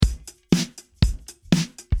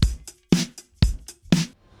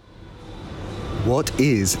What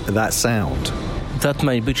is that sound? That,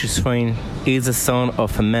 my British friend, is the sound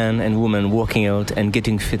of a man and woman working out and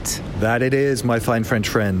getting fit. That it is, my fine French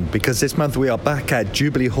friend, because this month we are back at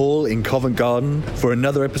Jubilee Hall in Covent Garden for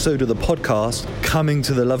another episode of the podcast, coming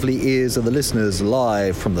to the lovely ears of the listeners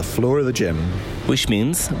live from the floor of the gym. Which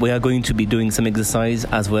means we are going to be doing some exercise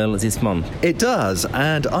as well this month. It does,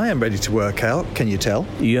 and I am ready to work out, can you tell?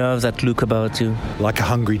 You have that look about you. Like a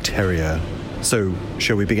hungry terrier. So,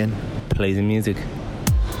 shall we begin? Play the music.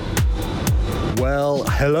 Well,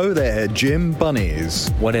 hello there, gym bunnies.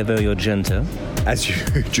 Whatever your gender. As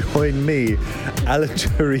you join me, Alan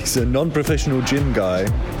Teresa, non-professional gym guy.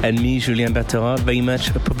 And me, Julien Bertera, very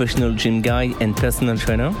much a professional gym guy and personal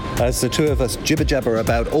trainer. As the two of us jibber-jabber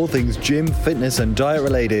about all things gym, fitness and diet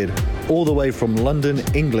related, all the way from London,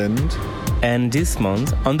 England. And this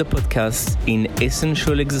month, on the podcast, in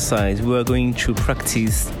Essential Exercise, we are going to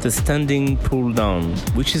practice the standing pull down,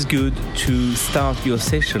 which is good to start your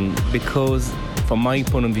session because, from my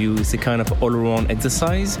point of view, it's a kind of all-around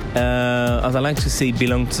exercise. As I like to say,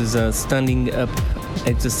 belong to the standing up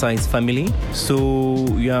exercise family. So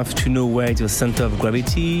you have to know where is your center of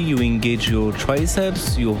gravity. You engage your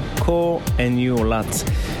triceps, your core, and your lats.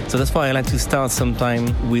 So that's why I like to start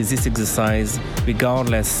sometime with this exercise,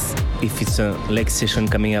 regardless if it's a leg session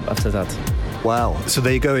coming up after that. Wow. So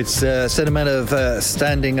there you go. It's a set amount of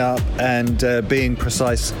standing up and being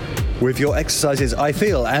precise with your exercises, I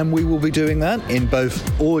feel. And we will be doing that in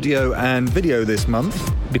both audio and video this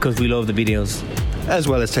month. Because we love the videos. As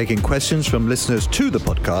well as taking questions from listeners to the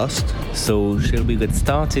podcast. So shall we get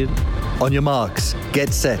started? On your marks,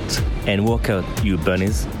 get set. And work out, you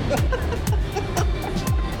bunnies.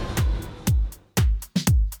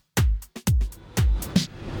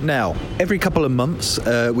 Now, every couple of months,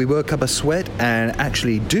 we work up a sweat and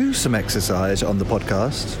actually do some exercise on the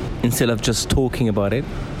podcast. Instead of just talking about it.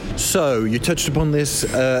 So, you touched upon this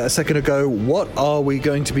a second ago. What are we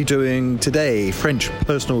going to be doing today, French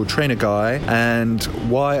personal trainer guy, and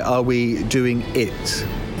why are we doing it?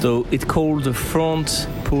 So, it's called the front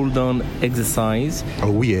pull-down exercise.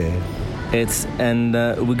 Oh, yeah.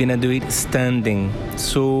 We're gonna do it standing.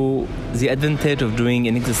 So, the advantage of doing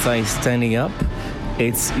an exercise standing up,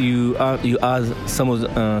 it's you have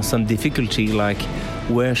some difficulty, like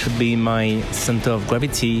where should be my center of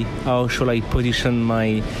gravity, how should I position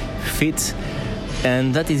my feet,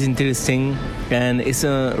 and that is interesting, and it's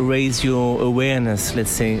raise your awareness, let's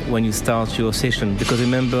say, when you start your session, because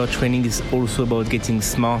remember, training is also about getting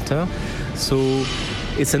smarter. So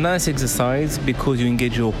it's a nice exercise because you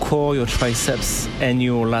engage your core, your triceps, and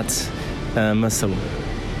your lat muscle.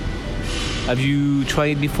 Have you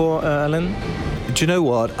tried it before, Alan? Do you know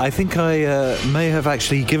what? I think I may have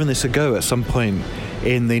actually given this a go at some point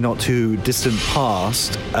in the not too distant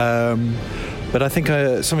past. But I think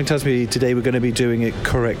something tells me today we're going to be doing it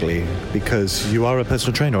correctly, because you are a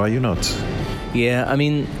personal trainer, are you not? Yeah, I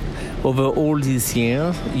mean, over all these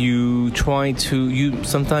years,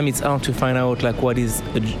 sometimes it's hard to find out like what is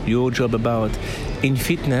your job about. In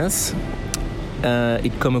fitness,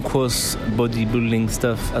 it come across bodybuilding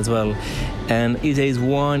stuff as well. And if there is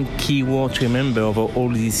one key word to remember over all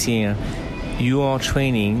this year, you are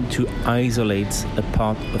training to isolate a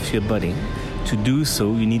part of your body. To do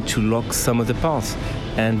so, you need to lock some of the parts.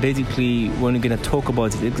 And basically, when you're going to talk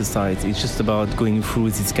about this exercise, it's just about going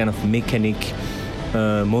through this kind of mechanic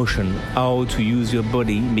motion, how to use your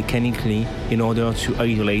body mechanically in order to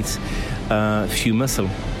isolate a few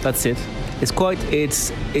muscles. That's it.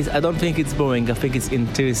 I don't think it's boring. I think it's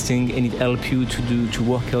interesting, and it helps you to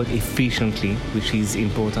work out efficiently, which is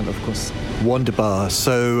important, of course. Wonderbar.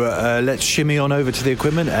 So let's shimmy on over to the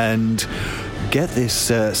equipment and get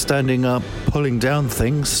this standing up, pulling down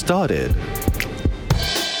thing started.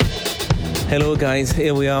 Hello, guys.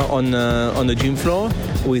 Here we are on the gym floor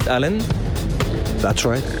with Alan. That's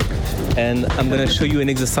right. And I'm going to show you an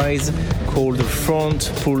exercise called the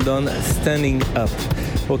front pull down standing up.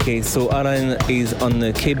 Okay, so Alan is on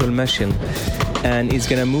the cable machine and he's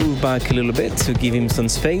gonna move back a little bit to give him some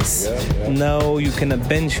space. Yeah. Now you can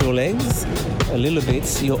bend your legs a little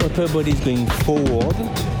bit. Your upper body is going forward.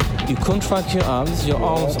 You contract your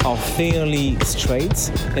arms are fairly straight,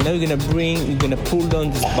 and now you're gonna pull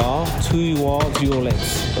down this bar towards your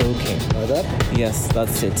legs. Okay. Like that? Yes,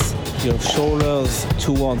 that's it. Your shoulders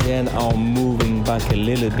towards the end are moving back a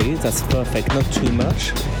little bit. That's perfect, not too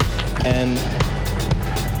much. And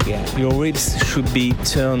yeah, your ribs should be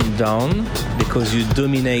turned down because you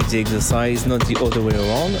dominate the exercise, not the other way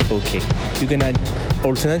around. Okay. You're gonna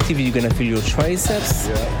alternatively you're gonna feel your triceps,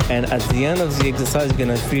 and at the end of the exercise you're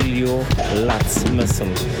gonna feel your lats muscle.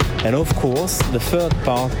 And of course, the third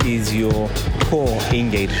part is your core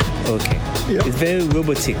engage. Okay. Yeah. It's very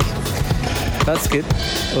robotic. That's good.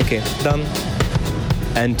 Okay, done.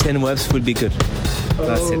 And 10 reps will be good.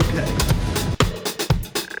 That's it.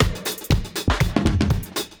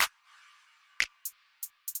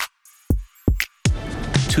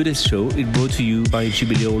 Today's show is brought to you by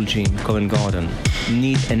Jubilee Hall Gym, Covent Garden.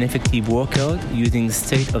 Need an effective workout using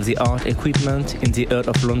state-of-the-art equipment in the heart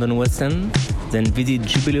of London West End? Then visit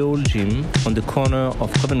Jubilee Hall Gym on the corner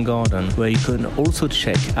of Covent Garden, where you can also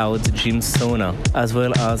check out the gym sauna, as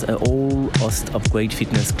well as a whole host of great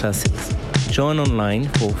fitness classes. Join online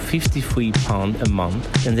for £53 a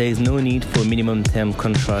month, and there is no need for a minimum term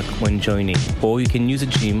contract when joining, or you can use the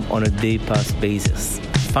gym on a day pass basis.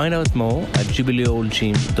 Find out more at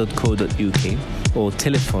jubileehallgym.co.uk or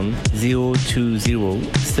telephone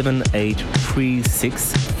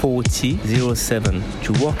 020-7836-4007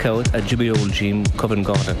 to work out at Jubilee Hall Gym, Covent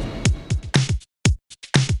Garden.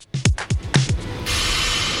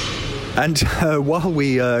 And while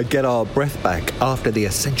we get our breath back after the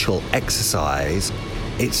essential exercise,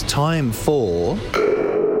 it's time for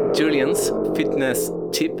Julian's fitness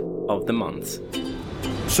tip of the month.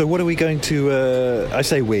 So what are we going to... I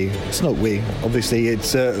say we. It's not we. Obviously,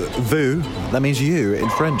 it's vous. That means you in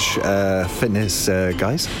French, fitness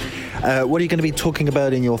guys. What are you going to be talking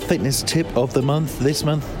about in your fitness tip of the month, this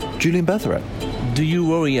month? Julien Bertherat. Do you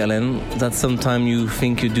worry, Alan, that sometimes you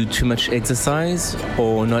think you do too much exercise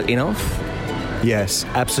or not enough? Yes,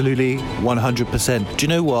 absolutely, 100%. Do you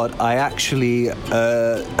know what? I actually...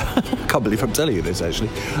 I can't believe I'm telling you this, actually.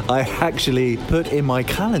 I actually put in my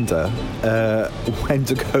calendar when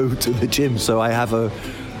to go to the gym, so I have a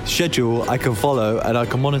schedule I can follow and I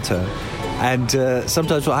can monitor. And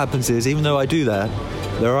sometimes what happens is, even though I do that,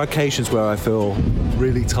 there are occasions where I feel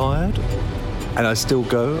really tired and I still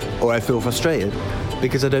go, or I feel frustrated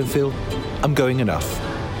because I don't feel I'm going enough.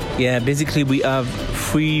 Yeah, basically we have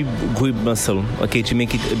 3 grip muscle, okay, to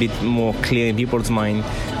make it a bit more clear in people's mind,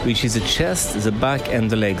 which is the chest, the back and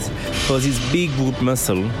the legs. For this big group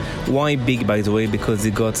muscle, why big by the way? Because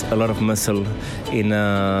they got a lot of muscle in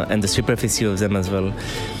and the superficie of them as well.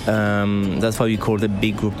 That's why we call it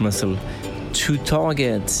big group muscle. To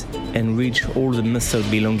target and reach all the muscle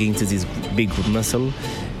belonging to this big group muscle,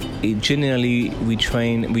 generally we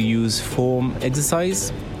use 4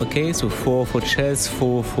 exercise. Okay, so 4 for chest,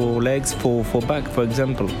 4 for legs, 4 for back, for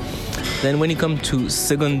example. Then when you come to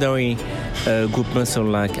secondary group muscle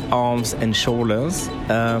like arms and shoulders,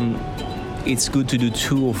 it's good to do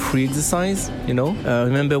 2 or 3 exercise, you know.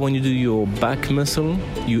 Remember when you do your back muscle,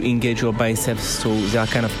 you engage your biceps, so they are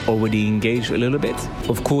kind of already engaged a little bit.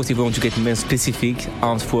 Of course, if you want to get more specific,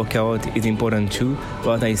 arms workout is important too,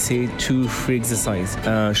 but I say 2-3 exercise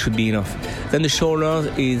should be enough. Then the shoulders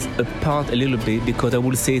is apart a little bit because I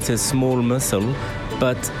would say it's a small muscle,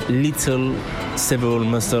 but several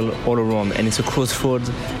muscle all around, and it's a crossroad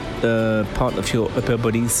part of your upper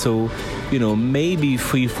body, so you know, maybe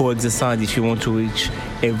 3-4 exercise if you want to reach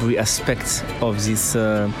every aspect of this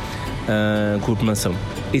group muscle.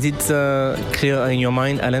 Is it clear in your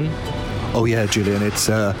mind, Alan? Oh yeah, Julien, it's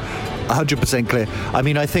 100% clear. I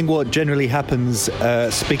mean, I think what generally happens,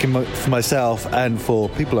 speaking for myself and for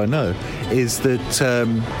people I know, is that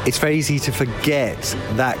it's very easy to forget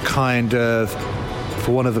that kind of,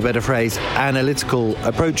 for want of a better phrase, analytical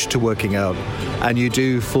approach to working out. And you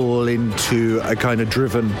do fall into a kind of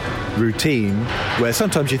driven routine where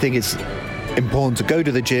sometimes you think it's important to go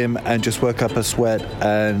to the gym and just work up a sweat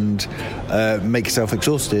and make yourself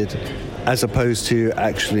exhausted, as opposed to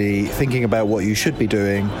actually thinking about what you should be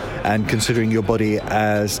doing and considering your body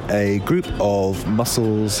as a group of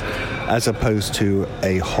muscles as opposed to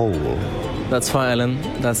a whole. That's fine, Alan.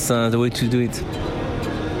 That's the way to do it.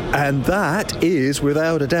 And that is,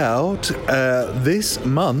 without a doubt, this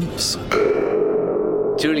month's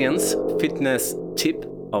Julian's fitness tip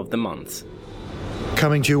of the month.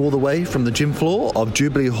 Coming to you all the way from the gym floor of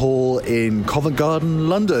Jubilee Hall in Covent Garden,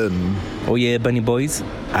 London. Oh yeah, bunny boys.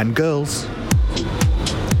 And girls.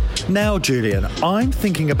 Now, Julien, I'm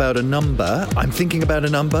thinking about a number.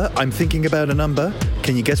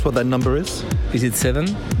 Can you guess what that number is? Is it 7?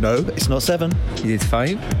 No, it's not 7. Is it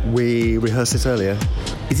 5? We rehearsed it earlier.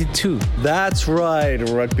 Is it 2? That's right,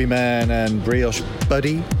 Rugby Man and Brioche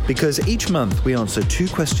Buddy. Because each month we answer 2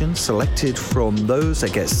 questions selected from those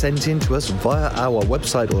that get sent in to us via our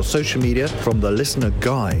website or social media from the listener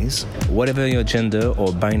guys. Whatever your gender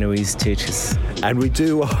or binary status. And we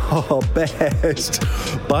do our best.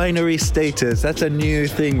 Binary status, that's a new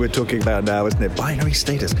thing we're talking about now, isn't it? Binary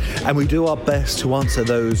status. And we do our best to answer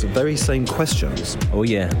those very same questions. Oh,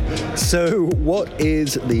 yeah. So what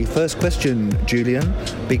is the first question, Julian?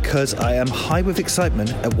 Because I am high with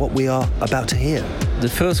excitement at what we are about to hear. The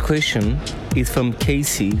first question is from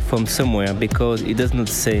Casey from somewhere because it does not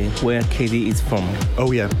say where Casey is from.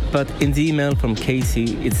 Oh, yeah. But in the email from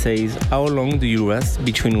Casey, it says, how long do you rest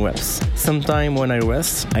between reps? Sometime when I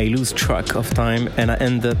rest, I lose track of time and I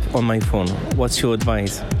end up on my phone. What's your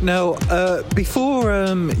advice? Now, before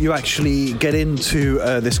you actually get into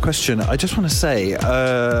this question, I just want to say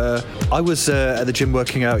I was at the gym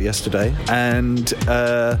working out yesterday, and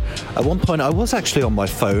at one point I was actually on my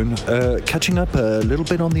phone catching up a little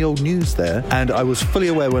bit on the old news there, and I was fully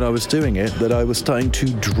aware when I was doing it that I was starting to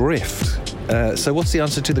drift. So what's the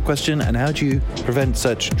answer to the question, and how do you prevent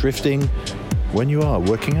such drifting when you are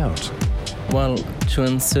working out? Well, to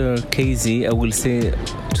answer Casey, I will say,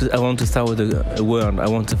 I want to start with a word I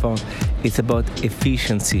want to find. It's about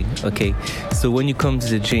efficiency, okay? So when you come to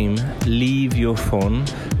the gym, leave your phone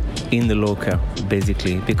in the locker,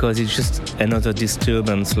 basically, because it's just another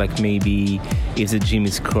disturbance. Like maybe if the gym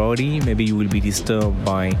is crowded, maybe you will be disturbed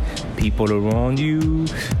by people around you,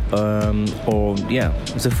 or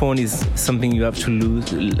the phone is something you have to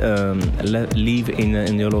leave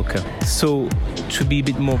in your locker. So to be a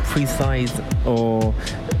bit more precise, or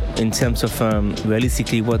in terms of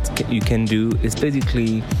realistically what you can do is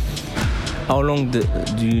basically, how long do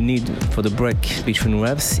you need for the break between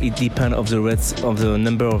reps? It depends of the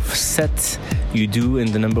number of sets you do and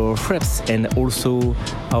the number of reps, and also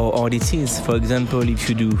how hard it is. For example, if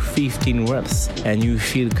you do 15 reps and you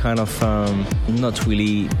feel kind of not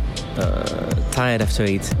really tired after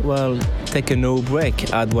it, well, take a no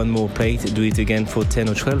break, add one more plate, do it again for 10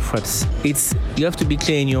 or 12 reps. You have to be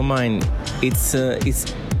clear in your mind. It's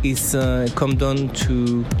come down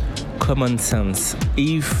to common sense.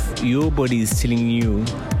 If your body is telling you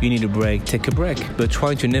need a break, take a break, but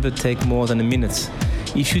try to never take more than a minute.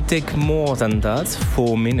 If you take more than that,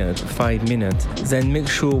 4 minutes, 5 minutes, then make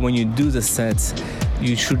sure when you do the sets,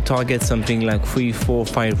 you should target something like 3, 4,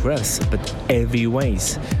 5 reps, but heavy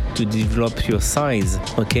weights to develop your size,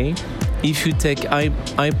 okay? If you take,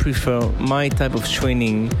 I prefer my type of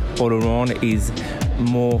training all around is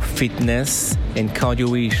more fitness and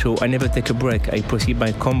cardio, so I never take a break. I proceed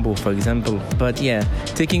by combo, for example. But yeah,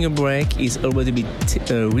 taking a break is always a bit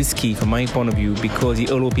risky from my point of view, because it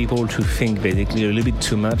allows people to think basically a little bit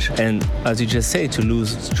too much, and as you just said, to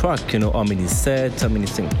lose track, how many sets, how many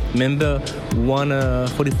things. Remember,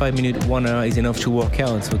 45 minutes, 1 hour is enough to work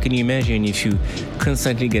out. So can you imagine if you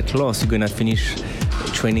constantly get lost, you're gonna finish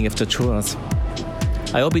training after 2 hours.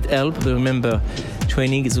 I hope it helped, but remember,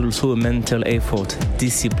 training is also a mental effort,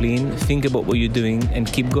 discipline, think about what you're doing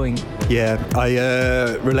and keep going. Yeah,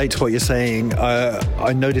 I relate to what you're saying.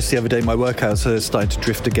 I noticed the other day my workouts are starting to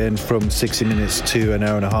drift again from 60 minutes to an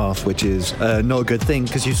hour and a half, which is not a good thing,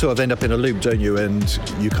 because you sort of end up in a loop, don't you? And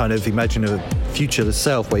you kind of imagine a future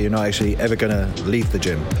self where you're not actually ever going to leave the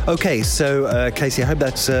gym. Okay, so Casey, I hope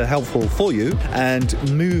that's helpful for you. And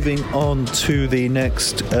moving on to the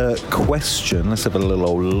next question. Let's have a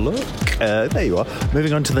little look. There you are.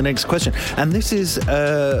 Moving on to the next question. And this is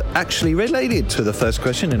actually related to the first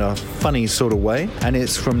question in a funny sort of way. And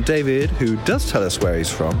it's from David, who does tell us where he's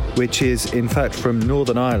from, which is in fact from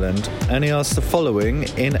Northern Ireland. And he asks the following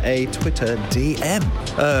in a Twitter DM.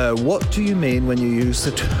 What do you mean when you use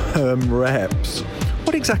the term reps?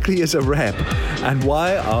 What exactly is a rep, and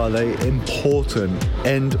why are they important?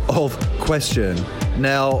 End of question.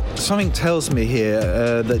 Now, something tells me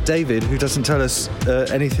here that David, who doesn't tell us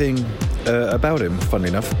anything about him, funnily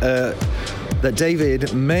enough, that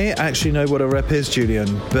David may actually know what a rep is,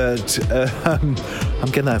 Julian, but I'm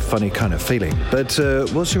getting that funny kind of feeling. But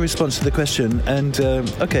what's your response to the question? And,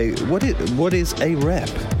 okay, what is a rep?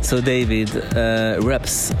 So, David,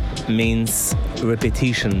 reps means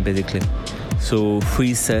repetition, basically. So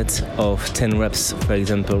 3 sets of 10 reps, for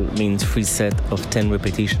example, means 3 sets of 10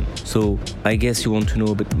 repetition. So I guess you want to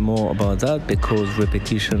know a bit more about that, because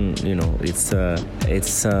repetition, it's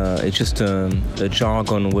just a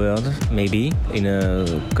jargon word, maybe,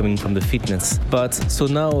 coming from the fitness. But so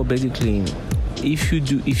now basically if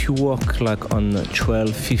you work like on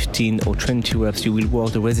 12, 15 or 20 reps, you will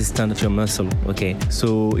work the resistance of your muscle. Okay,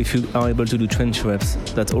 so if you are able to do 20 reps,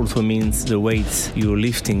 that also means the weight you're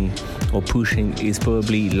lifting or pushing is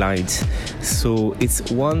probably light. So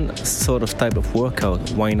it's one sort of type of workout.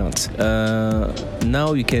 Why not?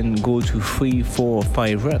 Now you can go to 3, 4 or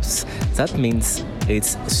 5 reps. That means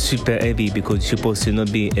it's super heavy because you're supposed to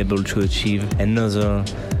not be able to achieve another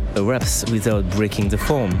reps without breaking the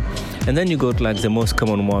form. And then you got like the most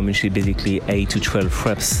common one, which is basically 8 to 12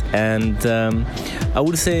 reps. And I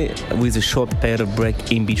would say with a short period of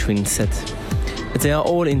break in between sets. They are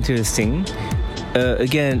all interesting.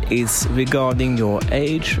 Again, it's regarding your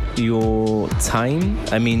age, your time.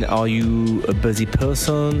 I mean, are you a busy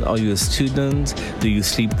person? Are you a student? Do you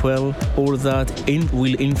sleep well? All that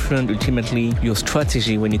will influence ultimately your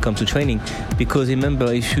strategy when it comes to training. Because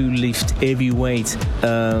remember, if you lift heavy weight,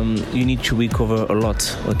 you need to recover a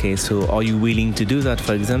lot. Okay, so are you willing to do that,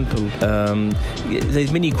 for example?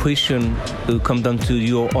 There's many questions that come down to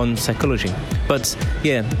your own psychology. But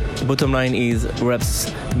yeah, bottom line is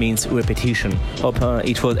reps means repetition. Hope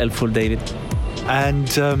it was helpful, David. And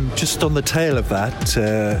just on the tail of that,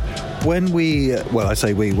 when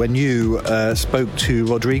you spoke to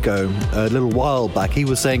Rodrigo a little while back, he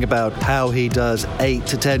was saying about how he does 8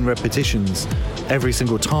 to 10 repetitions every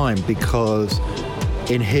single time because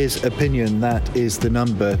in his opinion, that is the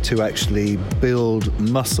number to actually build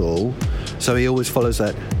muscle. So he always follows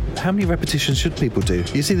that. How many repetitions should people do?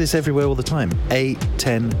 You see this everywhere all the time. 8,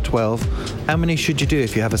 10, 12. How many should you do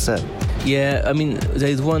if you have a set? Yeah, I mean, there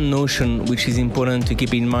is one notion which is important to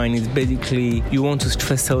keep in mind. Is basically you want to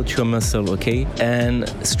stress out your muscle, okay? And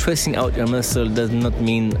stressing out your muscle does not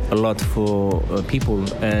mean a lot for people.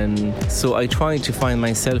 And so I try to find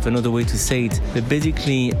myself another way to say it. But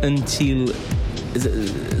basically, until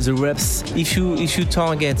the reps, if you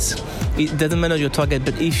target, it doesn't matter your target,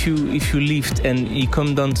 but if you lift and you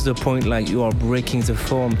come down to the point like you are breaking the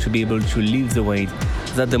form to be able to lift the weight,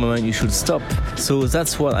 that's the moment you should stop. So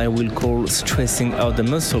that's what I will call stressing out the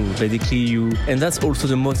muscle. Basically and that's also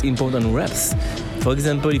the most important reps. For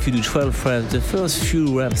example, if you do 12 reps, the first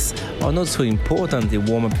few reps are not so important. They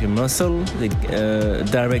warm up your muscle, they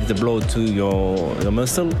direct the blood to your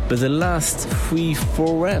muscle. But the last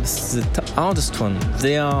 3-4 reps, the hardest one,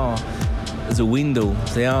 they are the window.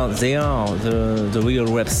 They are the real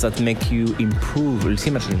reps that make you improve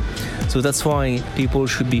ultimately. So that's why people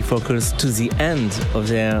should be focused to the end of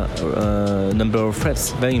their number of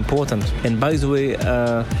reps. Very important. And by the way,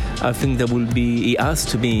 I think it has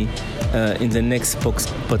to be in the next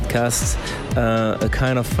podcast a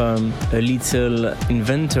kind of a little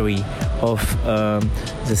inventory of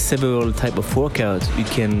the several type of workout you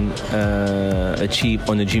can achieve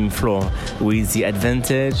on the gym floor with the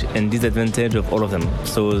advantage and disadvantage of all of them.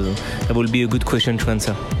 So that will be a good question to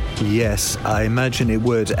answer. Yes, I imagine it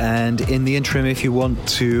would. And in the interim, if you want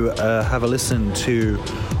to have a listen to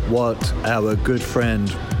what our good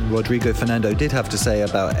friend Rodrigo Fernando did have to say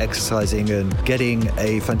about exercising and getting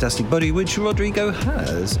a fantastic body, which Rodrigo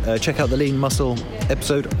has, check out the Lean Muscle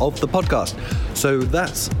episode of the podcast. So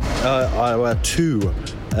that's our 2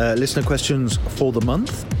 listener questions for the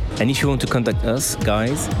month. And if you want to contact us,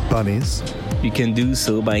 guys, bunnies, you can do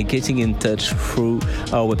so by getting in touch through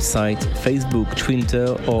our website, Facebook,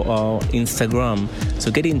 Twitter, or our Instagram.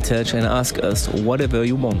 So get in touch and ask us whatever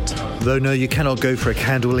you want. Though no, you cannot go for a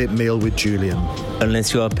candlelit meal with Julian.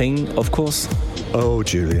 Unless you are paying, of course. Oh,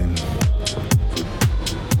 Julian.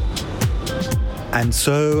 And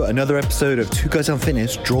so another episode of Two Guys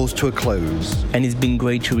Unfinished draws to a close. And it's been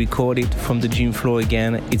great to record it from the gym floor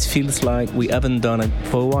again. It feels like we haven't done it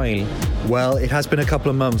for a while. Well, it has been a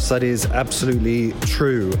couple of months, that is absolutely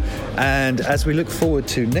true. And as we look forward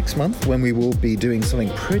to next month, when we will be doing something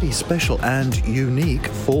pretty special and unique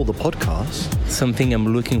for the podcast. Something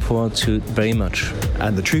I'm looking forward to very much.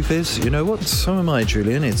 And the truth is, you know what? So am I,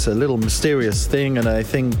 Julian. It's a little mysterious thing, and I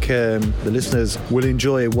think the listeners will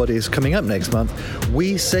enjoy what is coming up next month.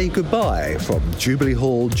 We say goodbye from Jubilee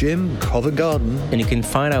Hall Gym, Covent Garden. And you can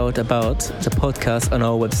find out about the podcast on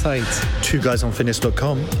our website.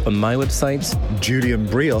 TwoGuysOnFitness.com. On my website.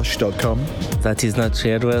 JulianBrioche.com. That is not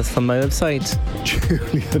the address from my website.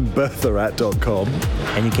 JulianBertherat.com.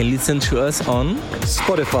 And you can listen to us on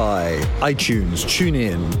Spotify, iTunes,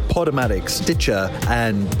 TuneIn, Podomatic, Stitcher,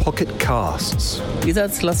 and Pocket Casts. Is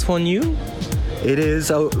that last one new? It is.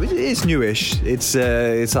 Oh, it is newish. It's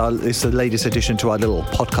the latest addition to our little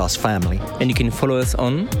podcast family. And you can follow us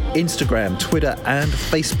on Instagram, Twitter, and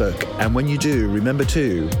Facebook. And when you do, remember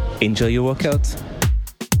to enjoy your workout.